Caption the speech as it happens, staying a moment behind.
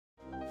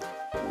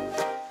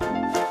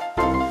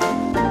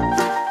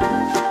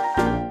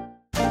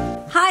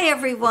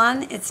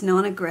everyone, it's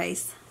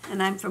NonnaGrace,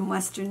 and I'm from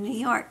Western New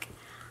York.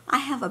 I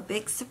have a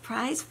big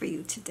surprise for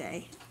you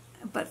today.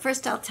 But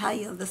first I'll tell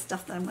you the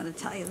stuff that I'm going to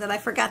tell you that I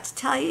forgot to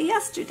tell you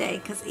yesterday,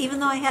 because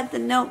even though I had the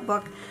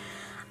notebook,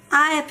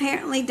 I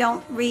apparently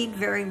don't read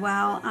very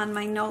well on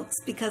my notes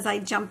because I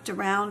jumped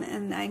around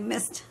and I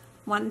missed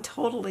one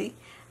totally.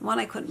 One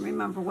I couldn't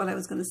remember what I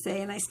was going to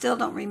say, and I still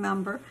don't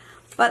remember.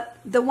 But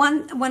the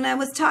one, when I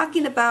was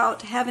talking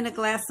about having a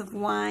glass of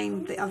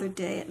wine the other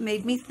day, it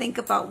made me think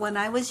about when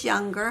I was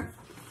younger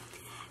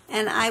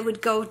and I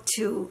would go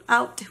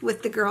out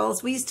with the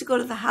girls. We used to go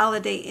to the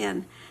Holiday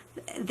Inn.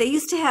 They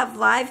used to have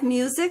live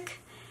music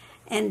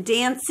and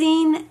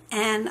dancing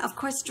and, of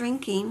course,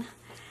 drinking.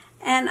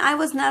 And I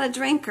was not a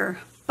drinker,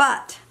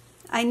 but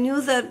I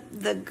knew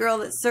the girl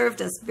that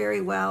served us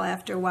very well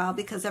after a while,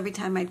 because every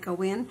time I'd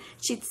go in,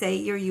 she'd say,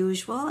 "Your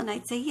usual?" And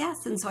I'd say,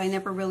 "Yes." And so I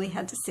never really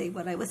had to say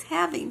what I was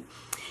having.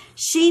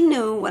 She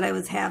knew what I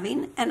was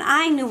having, and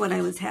I knew what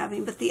I was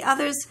having, but the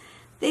others,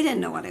 they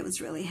didn't know what I was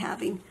really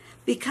having,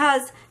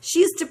 because she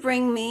used to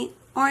bring me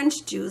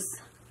orange juice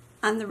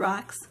on the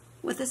rocks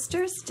with a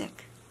stir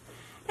stick.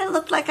 It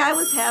looked like I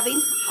was having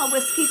a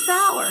whiskey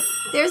sour.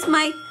 There's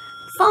my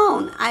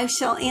phone. I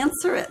shall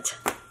answer it.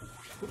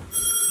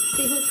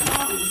 See who's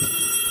calling.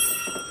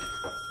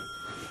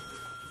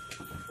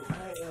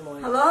 Hi,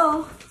 Emily. Hello?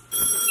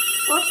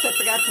 Oops, I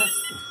forgot to.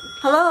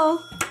 Hello?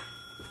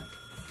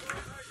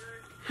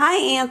 Hi,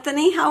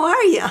 Anthony. How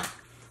are you?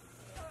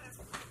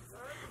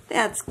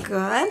 That's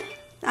good.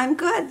 I'm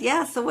good.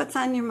 Yeah, so what's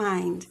on your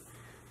mind?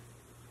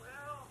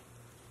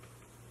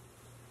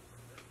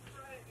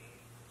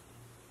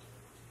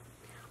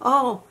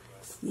 Oh,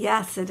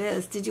 yes, it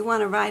is. Did you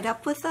want to ride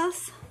up with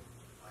us?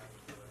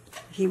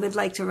 He would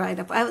like to ride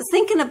up. I was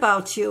thinking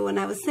about you, and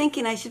I was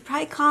thinking I should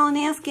probably call and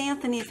ask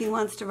Anthony if he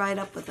wants to ride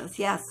up with us.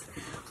 Yes,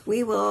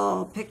 we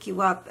will pick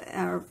you up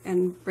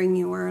and bring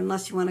you, or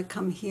unless you want to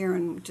come here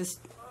and just,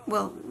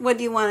 well, what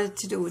do you want it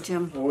to do,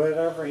 Jim?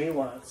 Whatever he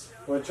wants.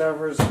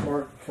 Whichever is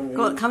more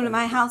convenient. Come to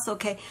my house?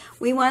 Okay.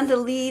 We wanted to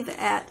leave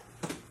at,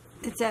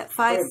 it's at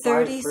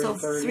 5:30, so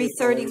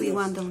 3:30 we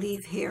wanted to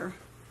leave here.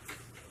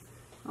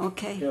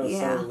 Okay,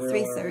 yeah,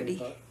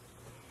 3:30.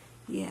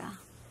 Yeah.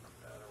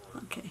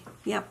 Okay,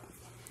 yep.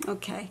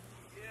 Okay.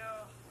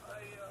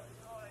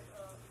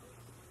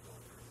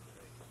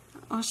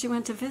 Oh, she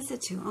went to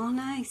visit you. Oh,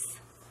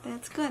 nice.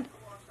 That's good.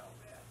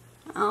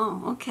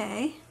 Oh,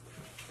 okay.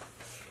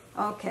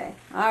 Okay.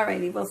 All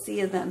righty. We'll see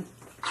you then.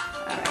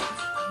 All right.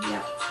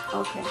 Yep.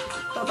 Okay.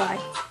 Bye-bye.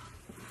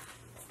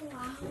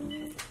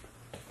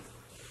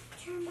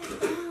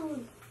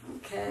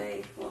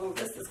 Okay. Well,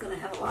 this is going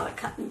to have a lot of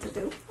cutting to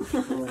do.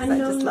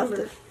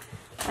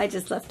 I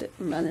just left it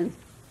running.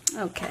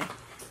 Okay.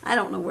 I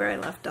don't know where I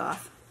left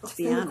off, to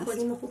be honest.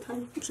 Recording the whole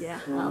time? Yeah,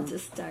 I'll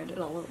just start it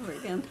all over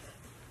again.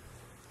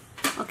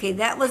 Okay,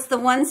 that was the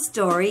one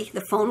story.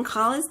 The phone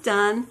call is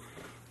done.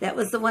 That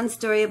was the one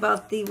story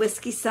about the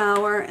whiskey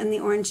sour and the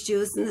orange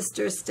juice and the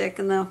stir stick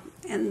and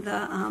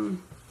the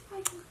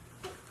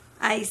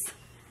ice.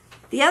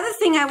 The other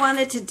thing I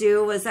wanted to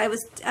do was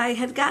I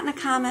had gotten a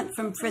comment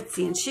from Fritz,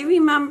 and she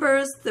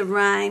remembers the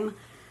rhyme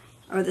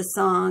or the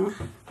song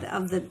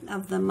of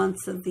the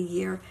months of the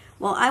year.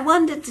 Well, I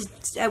wanted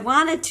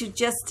to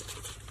just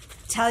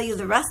tell you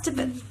the rest of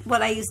it,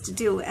 what I used to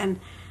do.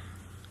 And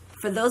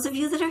for those of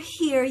you that are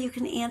here, you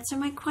can answer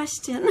my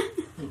question.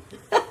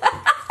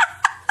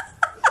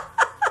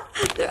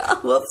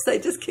 Whoops, I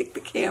just kicked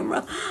the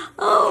camera.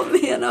 Oh,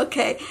 man,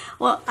 okay.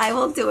 Well, I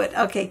will do it.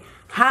 Okay.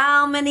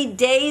 How many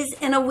days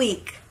in a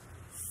week?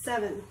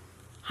 7.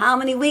 How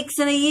many weeks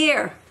in a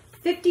year?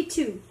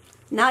 52.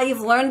 Now you've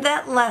learned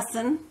that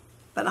lesson,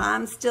 but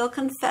I'm still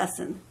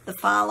confessing the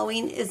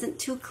following isn't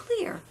too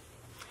clear.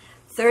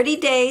 30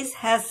 days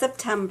has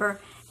September,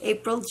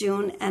 April,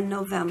 June, and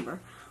November.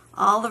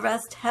 All the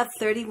rest have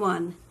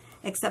 31,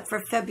 except for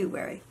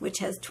February, which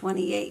has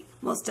 28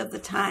 most of the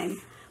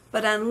time.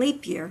 But on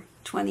leap year,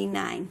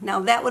 29. Now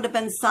that would have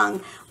been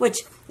sung, which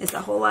is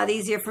a whole lot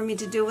easier for me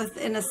to do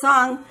in a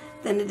song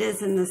than it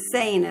is in the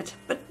saying it.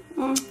 But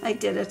I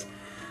did it.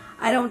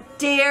 I don't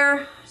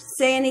dare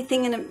say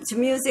anything to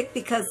music,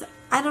 because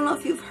I don't know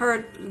if you've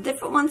heard,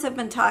 different ones have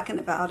been talking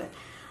about it,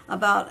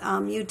 about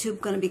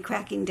YouTube going to be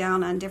cracking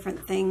down on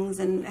different things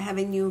and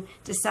having you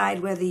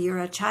decide whether you're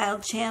a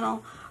child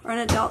channel or an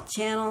adult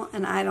channel,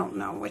 and I don't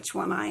know which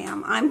one I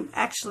am. I'm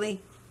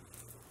actually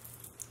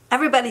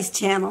everybody's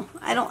channel.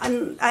 I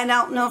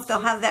don't know if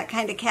they'll have that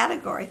kind of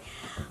category,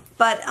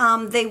 but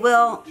they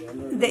will.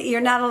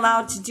 You're not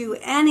allowed to do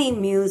any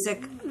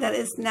music that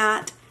is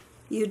not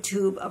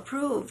YouTube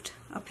approved,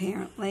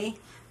 apparently.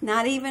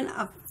 Not even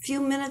a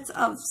few minutes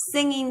of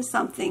singing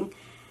something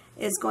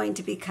is going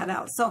to be cut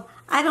out. So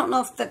I don't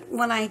know if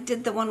when I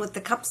did the one with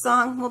the cup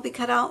song will be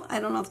cut out. I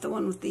don't know if the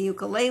one with the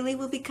ukulele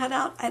will be cut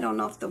out. I don't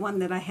know if the one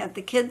that I had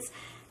the kids,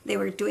 they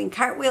were doing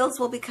cartwheels,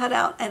 will be cut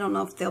out. I don't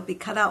know if they'll be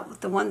cut out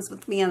with the ones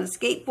with me on a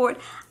skateboard.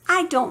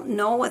 I don't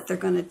know what they're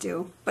going to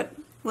do, but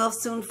we'll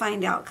soon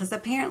find out, because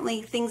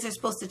apparently things are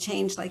supposed to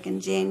change like in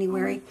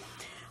January.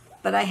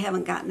 but I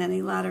haven't gotten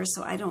any letters,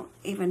 so I don't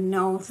even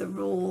know the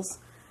rules.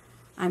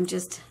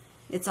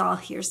 It's all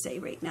hearsay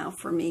right now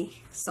for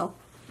me. So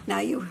now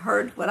you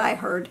heard what I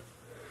heard,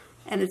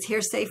 and it's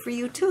hearsay for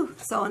you too.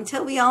 So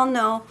until we all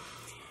know,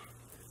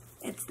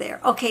 it's there.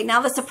 Okay,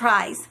 now the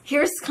surprise.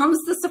 Here comes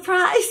the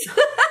surprise.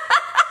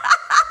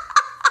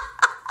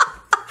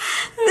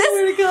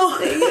 Where to go?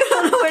 You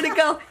don't know where to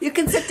go. You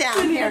can sit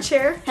down here. A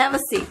chair? Have a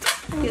seat.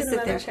 You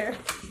sit there. Chair.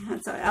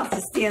 That's all right. I'll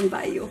just stand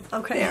by you.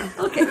 Okay. There.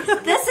 Okay.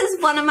 This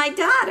is one of my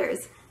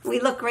daughters. We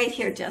look right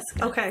here,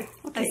 Jessica. Okay.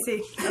 I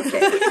see.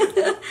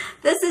 Okay.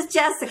 This is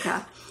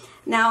Jessica.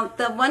 Now,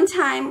 the one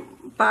time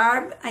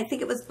Barb, I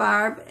think it was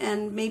Barb,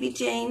 and maybe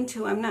Jane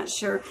too, I'm not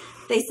sure,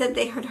 they said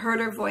they had heard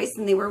her voice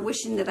and they were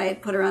wishing that I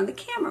had put her on the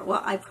camera.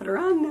 Well, I put her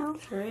on now.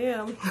 Here I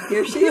am.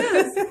 Here she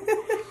is.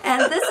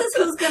 And this is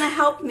who's going to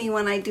help me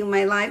when I do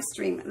my live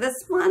stream. This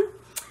one,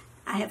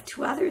 I have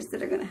two others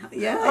that are going to help.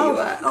 Yeah, you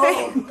are.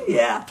 Oh,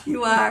 yeah,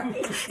 you are.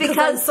 Because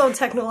I'm so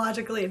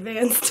technologically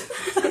advanced.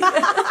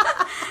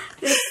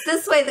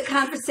 This way the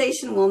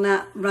conversation will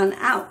not run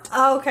out.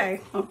 Oh,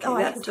 okay. Okay, Oh,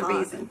 that's the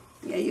reason.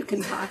 Yeah, you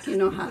can talk. You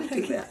know how to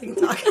do that. I can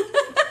talk.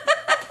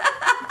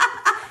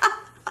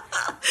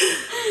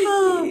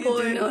 Oh,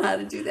 boy. You know how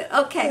to do that.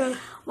 Okay.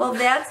 Well,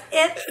 that's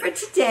it for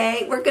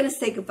today. We're going to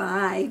say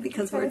goodbye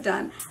because we're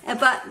done.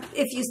 But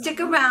if you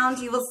stick around,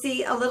 you will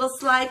see a little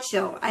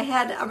slideshow. I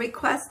had a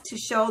request to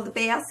show the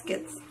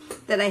baskets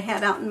that I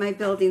had out in my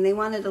building. They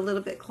wanted a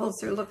little bit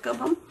closer look of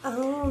them.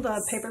 Oh,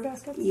 the paper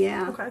baskets?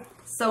 Yeah. Okay.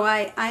 So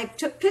I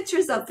took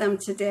pictures of them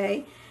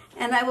today,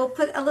 and I will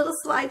put a little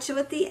slideshow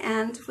at the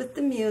end with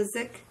the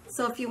music.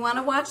 So if you want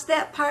to watch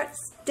that part,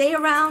 stay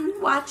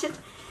around, watch it.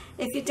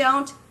 If you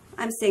don't,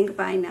 I'm saying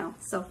goodbye now.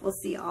 So we'll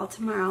see you all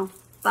tomorrow.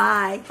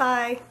 Bye.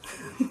 Bye.